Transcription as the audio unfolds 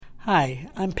Hi,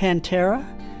 I'm Pantera.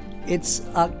 It's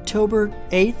October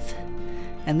 8th,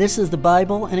 and this is the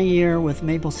Bible in a Year with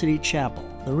Maple City Chapel.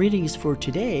 The readings for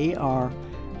today are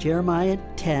Jeremiah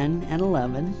 10 and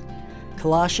 11,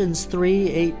 Colossians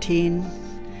 3:18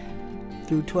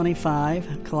 through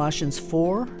 25, Colossians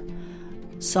 4,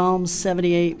 Psalms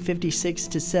 78:56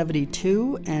 to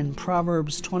 72, and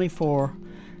Proverbs 24,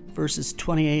 verses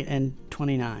 28 and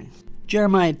 29.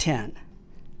 Jeremiah 10.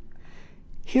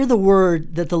 Hear the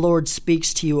word that the Lord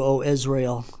speaks to you, O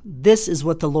Israel. This is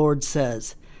what the Lord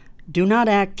says. Do not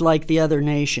act like the other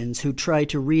nations who try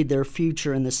to read their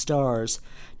future in the stars.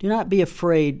 Do not be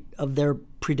afraid of their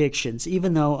predictions,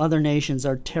 even though other nations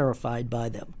are terrified by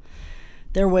them.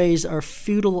 Their ways are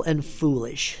futile and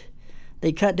foolish.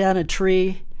 They cut down a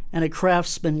tree, and a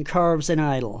craftsman carves an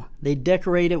idol. They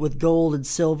decorate it with gold and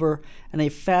silver, and they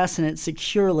fasten it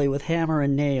securely with hammer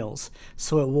and nails,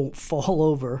 so it won't fall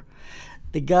over.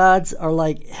 The gods are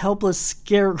like helpless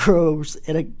scarecrows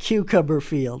in a cucumber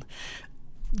field.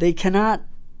 They cannot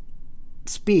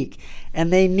speak,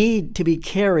 and they need to be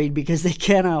carried because they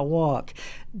cannot walk.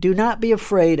 Do not be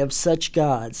afraid of such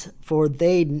gods, for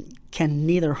they can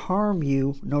neither harm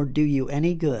you nor do you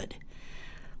any good.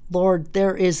 Lord,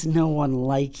 there is no one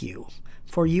like you,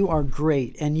 for you are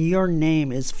great, and your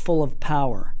name is full of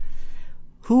power.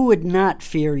 Who would not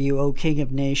fear you, O King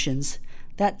of nations?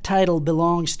 That title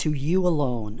belongs to you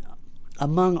alone.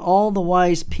 Among all the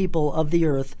wise people of the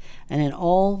earth and in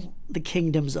all the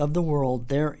kingdoms of the world,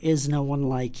 there is no one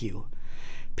like you.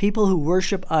 People who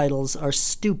worship idols are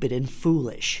stupid and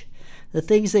foolish. The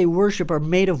things they worship are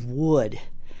made of wood.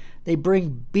 They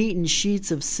bring beaten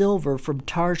sheets of silver from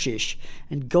Tarshish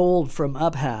and gold from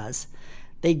Uphaz.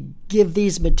 They give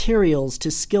these materials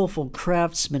to skillful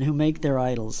craftsmen who make their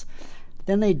idols.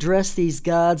 Then they dress these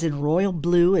gods in royal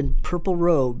blue and purple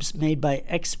robes made by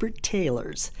expert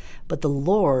tailors. But the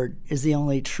Lord is the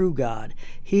only true God.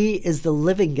 He is the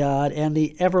living God and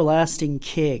the everlasting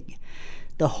King.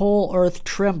 The whole earth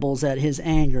trembles at his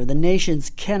anger. The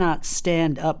nations cannot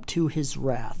stand up to his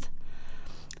wrath.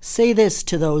 Say this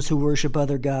to those who worship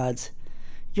other gods.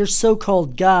 Your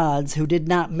so-called gods who did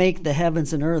not make the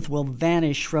heavens and earth will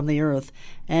vanish from the earth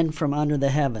and from under the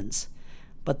heavens.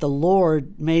 But the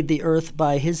Lord made the earth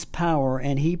by his power,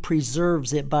 and he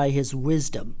preserves it by his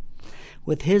wisdom.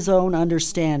 With his own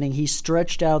understanding he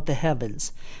stretched out the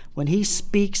heavens. When he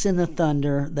speaks in the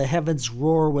thunder, the heavens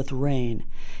roar with rain.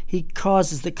 He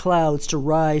causes the clouds to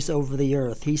rise over the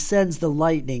earth. He sends the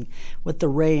lightning with the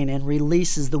rain and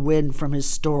releases the wind from his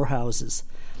storehouses.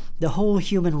 The whole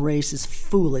human race is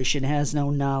foolish and has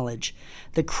no knowledge.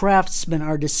 The craftsmen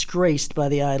are disgraced by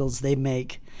the idols they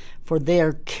make, for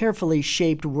their carefully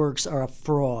shaped works are a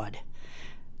fraud.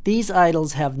 These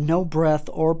idols have no breath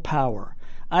or power.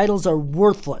 Idols are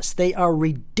worthless. They are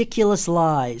ridiculous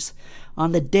lies.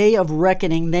 On the day of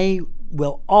reckoning, they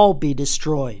will all be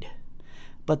destroyed.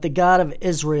 But the God of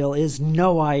Israel is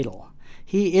no idol.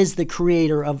 He is the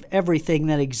creator of everything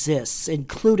that exists,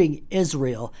 including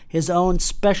Israel, his own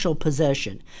special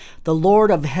possession. The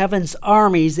Lord of heaven's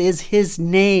armies is his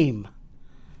name.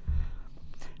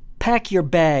 Pack your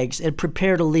bags and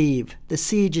prepare to leave. The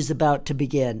siege is about to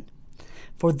begin.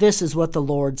 For this is what the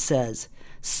Lord says.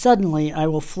 Suddenly I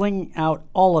will fling out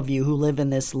all of you who live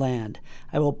in this land.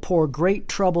 I will pour great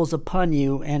troubles upon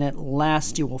you, and at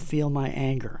last you will feel my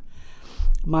anger.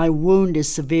 My wound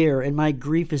is severe, and my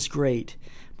grief is great.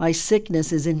 My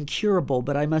sickness is incurable,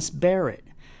 but I must bear it.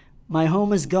 My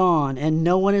home is gone, and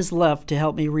no one is left to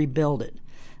help me rebuild it.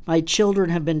 My children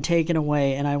have been taken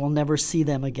away, and I will never see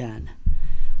them again.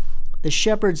 The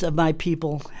shepherds of my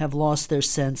people have lost their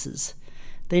senses.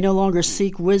 They no longer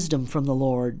seek wisdom from the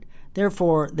Lord.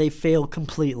 Therefore, they fail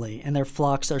completely, and their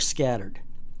flocks are scattered.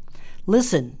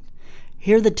 Listen,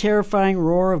 hear the terrifying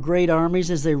roar of great armies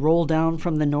as they roll down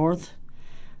from the north.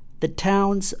 The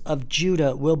towns of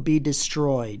Judah will be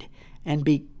destroyed and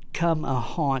become a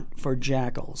haunt for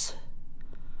jackals.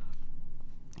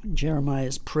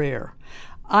 Jeremiah's prayer.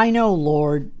 I know,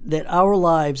 Lord, that our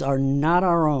lives are not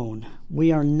our own.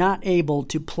 We are not able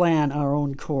to plan our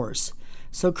own course.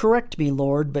 So correct me,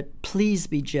 Lord, but please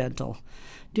be gentle.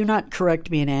 Do not correct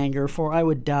me in anger, for I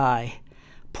would die.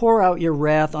 Pour out your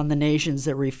wrath on the nations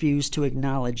that refuse to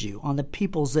acknowledge you, on the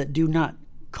peoples that do not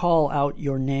call out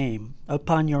your name,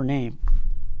 upon your name.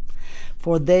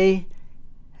 For they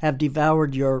have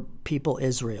devoured your people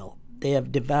Israel. They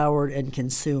have devoured and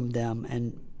consumed them,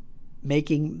 and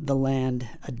making the land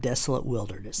a desolate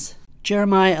wilderness.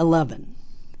 Jeremiah 11.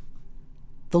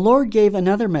 The Lord gave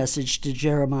another message to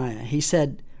Jeremiah. He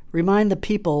said, Remind the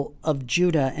people of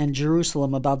Judah and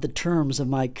Jerusalem about the terms of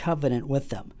my covenant with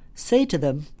them. Say to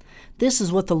them, This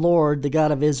is what the Lord, the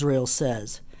God of Israel,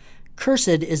 says. Cursed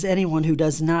is anyone who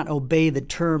does not obey the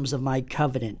terms of my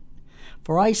covenant.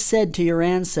 For I said to your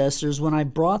ancestors when I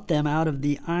brought them out of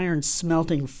the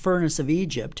iron-smelting furnace of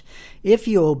Egypt, if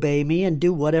you obey me and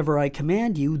do whatever I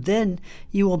command you, then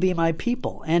you will be my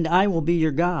people, and I will be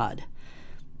your God.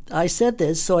 I said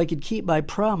this so I could keep my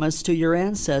promise to your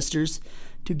ancestors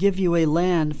to give you a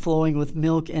land flowing with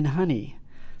milk and honey,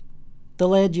 the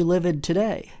land you live in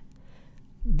today.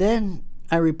 Then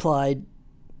I replied,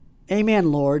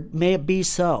 Amen, Lord, may it be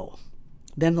so.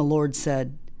 Then the Lord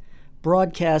said,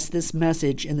 broadcast this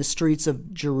message in the streets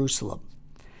of Jerusalem.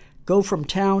 Go from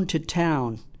town to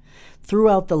town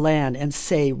throughout the land and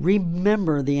say,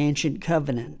 remember the ancient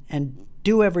covenant and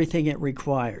do everything it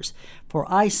requires. For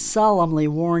I solemnly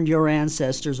warned your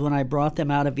ancestors when I brought them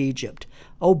out of Egypt.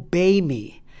 Obey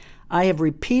me. I have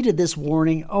repeated this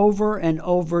warning over and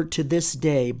over to this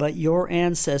day, but your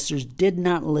ancestors did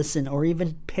not listen or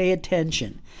even pay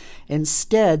attention.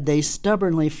 Instead, they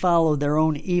stubbornly followed their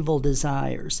own evil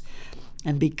desires.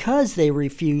 And because they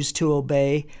refused to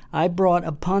obey, I brought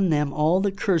upon them all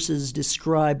the curses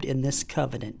described in this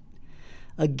covenant.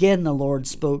 Again the Lord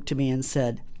spoke to me and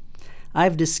said, I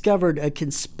have discovered a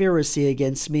conspiracy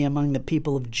against me among the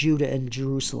people of Judah and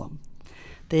Jerusalem.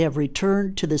 They have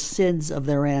returned to the sins of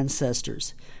their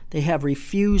ancestors. They have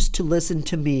refused to listen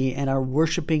to me and are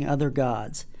worshiping other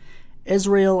gods.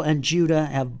 Israel and Judah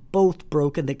have both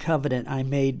broken the covenant I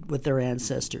made with their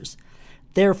ancestors.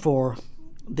 Therefore,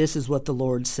 this is what the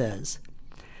Lord says.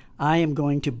 I am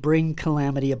going to bring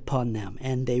calamity upon them,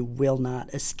 and they will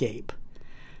not escape.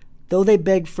 Though they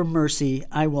beg for mercy,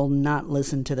 I will not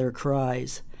listen to their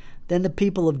cries. Then the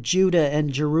people of Judah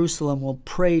and Jerusalem will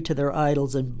pray to their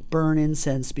idols and burn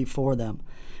incense before them.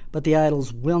 But the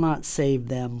idols will not save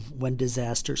them when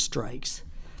disaster strikes.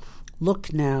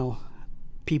 Look now,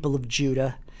 people of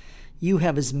Judah, you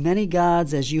have as many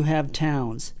gods as you have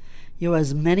towns. You have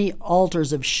as many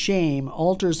altars of shame,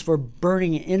 altars for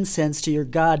burning incense to your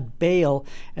god Baal,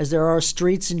 as there are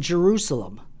streets in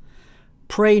Jerusalem.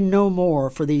 Pray no more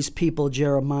for these people,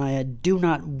 Jeremiah. Do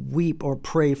not weep or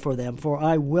pray for them, for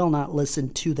I will not listen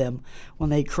to them when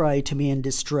they cry to me in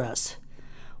distress.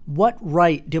 What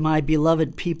right do my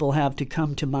beloved people have to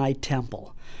come to my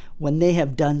temple when they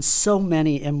have done so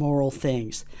many immoral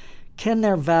things? Can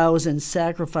their vows and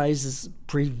sacrifices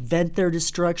prevent their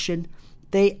destruction?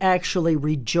 They actually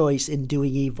rejoice in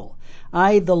doing evil.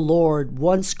 I, the Lord,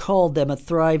 once called them a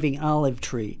thriving olive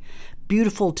tree,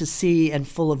 beautiful to see and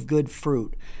full of good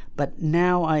fruit. But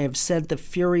now I have sent the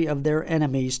fury of their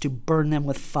enemies to burn them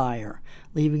with fire,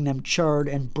 leaving them charred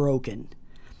and broken.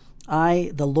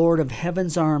 I, the Lord of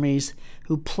heaven's armies,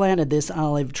 who planted this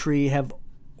olive tree, have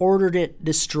ordered it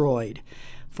destroyed.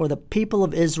 For the people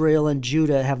of Israel and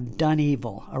Judah have done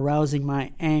evil, arousing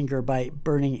my anger by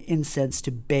burning incense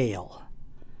to Baal.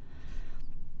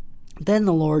 Then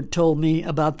the Lord told me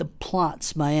about the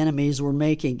plots my enemies were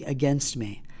making against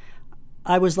me.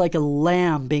 I was like a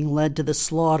lamb being led to the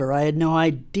slaughter. I had no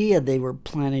idea they were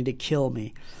planning to kill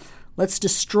me. Let's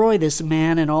destroy this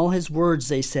man and all his words,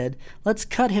 they said. Let's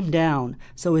cut him down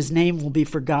so his name will be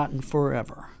forgotten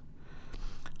forever.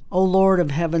 O Lord of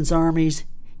heaven's armies,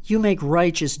 you make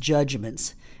righteous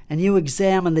judgments, and you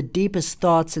examine the deepest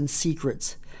thoughts and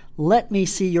secrets. Let me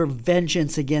see your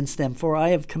vengeance against them, for I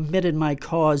have committed my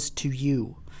cause to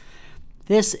you.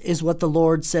 This is what the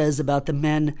Lord says about the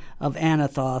men of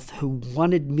Anathoth who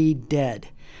wanted me dead.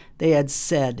 They had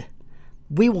said,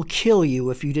 we will kill you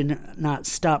if you do not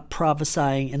stop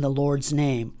prophesying in the Lord's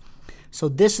name. So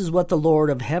this is what the Lord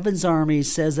of heaven's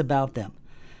armies says about them.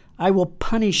 I will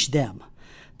punish them.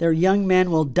 Their young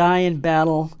men will die in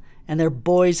battle, and their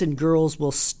boys and girls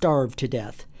will starve to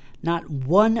death. Not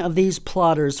one of these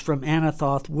plotters from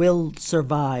Anathoth will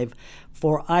survive,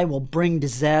 for I will bring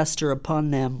disaster upon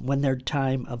them when their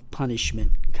time of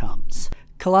punishment comes.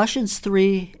 Colossians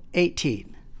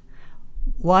 3:18.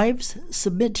 Wives,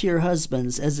 submit to your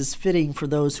husbands as is fitting for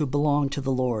those who belong to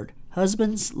the Lord.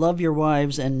 Husbands, love your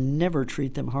wives and never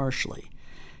treat them harshly.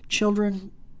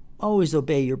 Children, always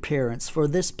obey your parents, for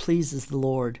this pleases the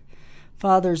Lord.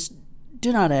 Fathers,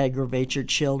 do not aggravate your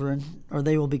children, or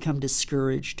they will become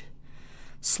discouraged.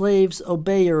 Slaves,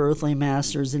 obey your earthly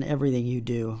masters in everything you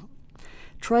do.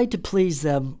 Try to please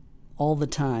them all the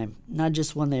time, not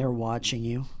just when they are watching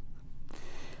you.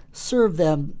 Serve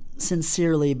them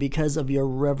sincerely because of your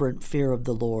reverent fear of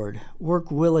the Lord.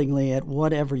 Work willingly at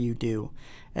whatever you do,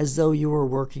 as though you were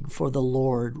working for the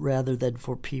Lord rather than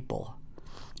for people.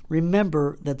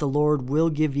 Remember that the Lord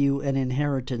will give you an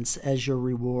inheritance as your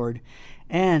reward,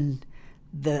 and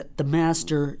that the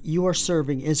master you are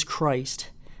serving is Christ.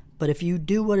 But if you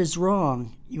do what is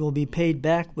wrong, you will be paid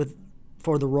back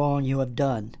for the wrong you have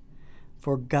done,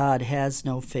 for God has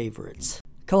no favorites.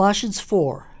 Colossians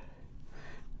 4.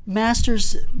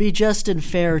 Masters, be just and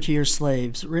fair to your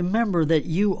slaves. Remember that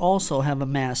you also have a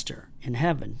master in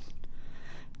heaven.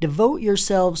 Devote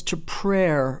yourselves to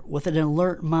prayer with an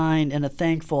alert mind and a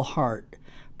thankful heart.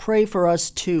 Pray for us,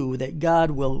 too, that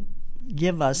God will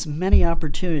give us many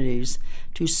opportunities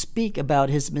to speak about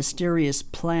his mysterious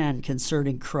plan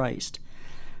concerning Christ.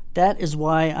 That is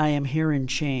why I am here in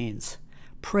chains.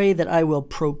 Pray that I will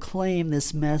proclaim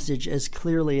this message as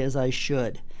clearly as I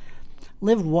should.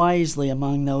 Live wisely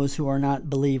among those who are not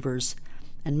believers,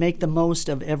 and make the most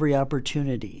of every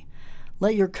opportunity.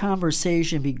 Let your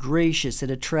conversation be gracious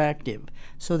and attractive,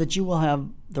 so that you will have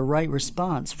the right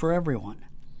response for everyone.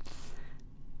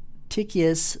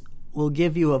 Tychicus will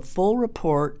give you a full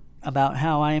report about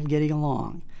how I am getting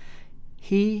along.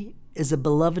 He is a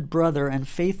beloved brother and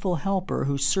faithful helper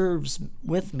who serves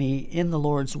with me in the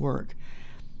Lord's work.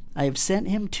 I have sent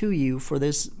him to you for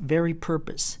this very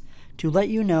purpose, to let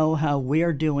you know how we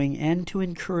are doing and to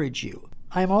encourage you.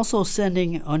 I am also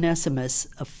sending Onesimus,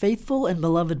 a faithful and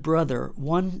beloved brother,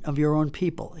 one of your own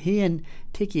people. He and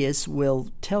Tychicus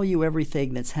will tell you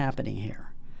everything that's happening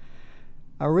here.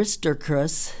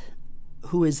 Aristarchus,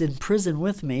 who is in prison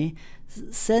with me,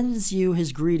 sends you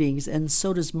his greetings, and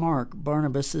so does Mark,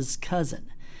 Barnabas's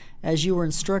cousin. As you were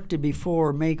instructed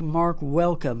before, make Mark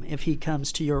welcome if he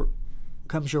comes your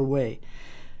way.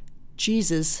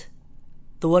 Jesus,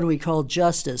 the one we call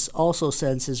Justus, also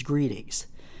sends his greetings.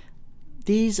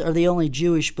 These are the only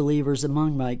Jewish believers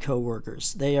among my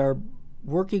co-workers. They are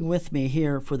working with me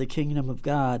here for the kingdom of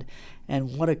God,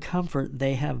 and what a comfort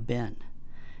they have been.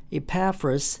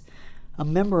 Epaphras, a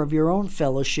member of your own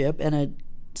fellowship and a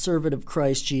servant of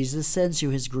Christ Jesus, sends you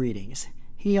his greetings.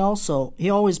 He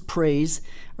always prays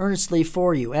earnestly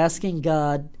for you, asking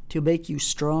God to make you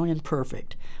strong and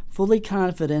perfect, fully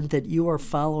confident that you are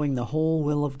following the whole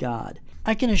will of God.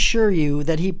 I can assure you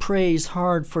that he prays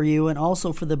hard for you and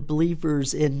also for the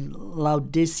believers in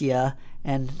Laodicea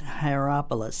and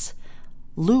Hierapolis.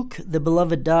 Luke, the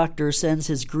beloved doctor, sends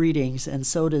his greetings, and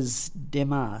so does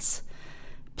Demas.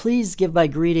 Please give my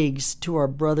greetings to our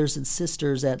brothers and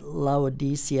sisters at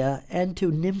Laodicea and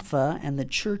to Nympha and the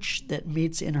church that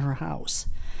meets in her house.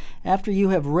 After you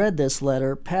have read this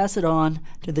letter, pass it on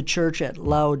to the church at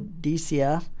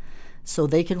Laodicea so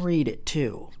they can read it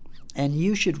too. And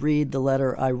you should read the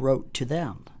letter I wrote to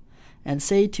them. And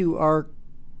say to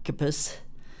Archippus,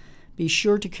 be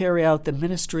sure to carry out the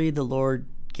ministry the Lord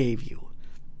gave you.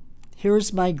 Here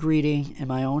is my greeting in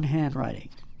my own handwriting.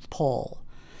 Paul.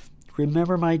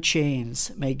 Remember my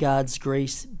chains. May God's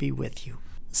grace be with you.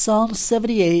 Psalm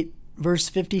 78, verse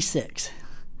 56.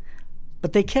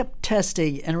 But they kept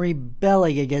testing and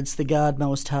rebelling against the God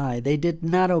Most High. They did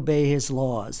not obey his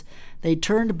laws. They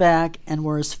turned back and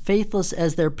were as faithless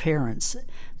as their parents.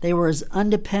 They were as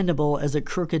undependable as a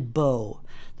crooked bow.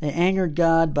 They angered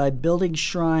God by building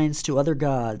shrines to other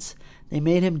gods. They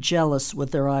made him jealous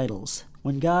with their idols.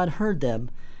 When God heard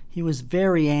them, he was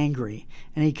very angry,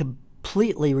 and he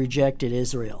completely rejected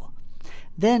Israel.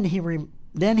 Then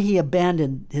he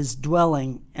abandoned his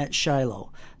dwelling at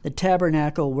Shiloh, the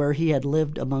tabernacle where he had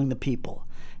lived among the people.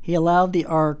 He allowed the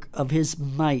ark of his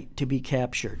might to be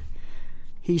captured.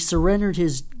 He surrendered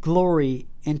his glory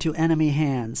into enemy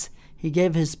hands. He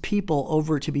gave his people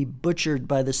over to be butchered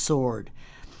by the sword,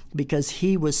 because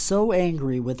he was so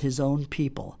angry with his own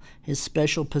people, his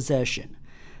special possession.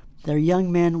 Their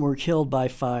young men were killed by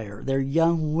fire. Their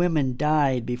young women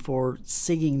died before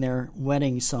singing their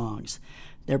wedding songs.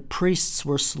 Their priests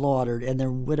were slaughtered, and their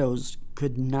widows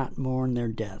could not mourn their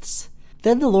deaths.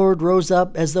 Then the Lord rose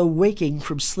up as though waking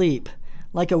from sleep,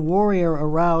 like a warrior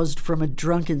aroused from a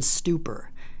drunken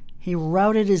stupor. He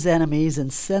routed his enemies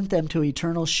and sent them to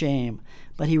eternal shame,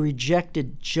 but he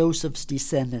rejected Joseph's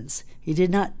descendants. He did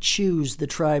not choose the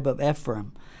tribe of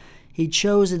Ephraim. He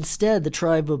chose instead the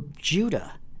tribe of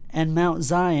Judah and Mount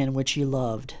Zion, which he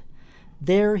loved.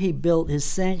 There he built his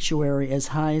sanctuary as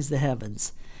high as the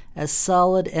heavens, as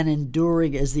solid and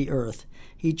enduring as the earth.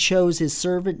 He chose his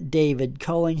servant David,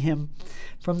 calling him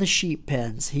from the sheep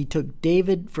pens. He took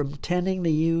David from tending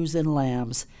the ewes and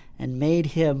lambs and made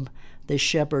him the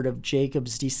shepherd of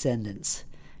Jacob's descendants,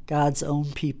 God's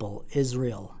own people,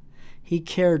 Israel. He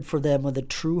cared for them with a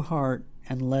true heart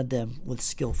and led them with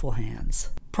skillful hands.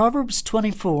 Proverbs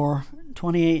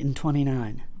 24:28 and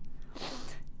 29.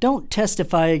 Don't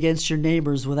testify against your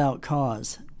neighbors without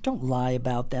cause. Don't lie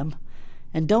about them.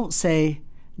 And don't say,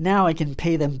 now I can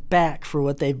pay them back for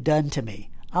what they've done to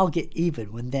me. I'll get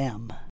even with them.